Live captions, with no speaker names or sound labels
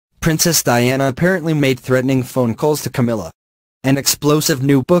Princess Diana apparently made threatening phone calls to Camilla. An explosive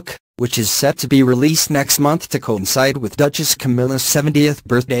new book, which is set to be released next month to coincide with Duchess Camilla's 70th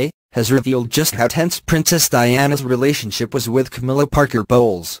birthday, has revealed just how tense Princess Diana's relationship was with Camilla Parker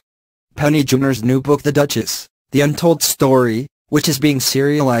Bowles. Penny Junor's new book The Duchess, The Untold Story, which is being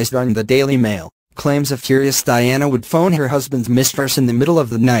serialized on the Daily Mail, claims a furious Diana would phone her husband's mistress in the middle of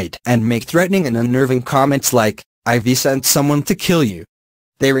the night and make threatening and unnerving comments like, "I've sent someone to kill you.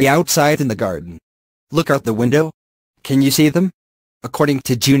 They're outside in the garden. Look out the window. Can you see them?" According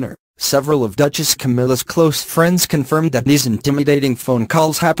to Junor, several of Duchess Camilla's close friends confirmed that these intimidating phone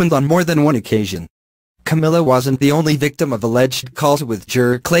calls happened on more than one occasion. Camilla wasn't the only victim of alleged calls, with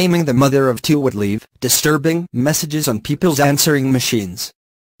Juror claiming the mother of two would leave disturbing messages on people's answering machines.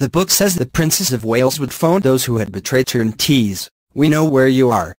 The book says the Princess of Wales would phone those who had betrayed her and tease, "We know where you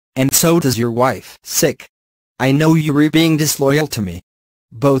are, and so does your wife. Sick. I know you're being disloyal to me."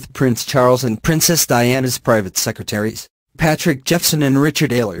 Both Prince Charles and Princess Diana's private secretaries, Patrick Jeffson and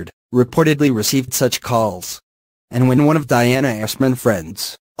Richard Aylard, reportedly received such calls. And when one of Diana's men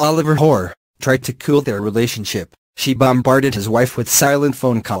friends, Oliver Hoare, tried to cool their relationship, she bombarded his wife with silent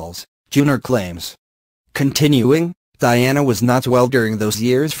phone calls, Junor claims. Continuing, Diana was not well during those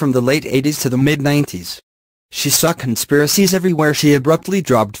years from the late 80s to the mid-90s. She saw conspiracies everywhere. She abruptly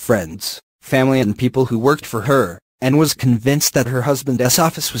dropped friends, family and people who worked for her, and was convinced that her husband's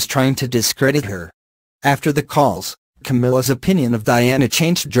office was trying to discredit her. After the calls, Camilla's opinion of Diana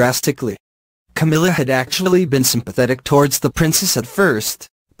changed drastically. Camilla had actually been sympathetic towards the princess at first,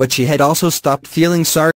 but she had also stopped feeling sorry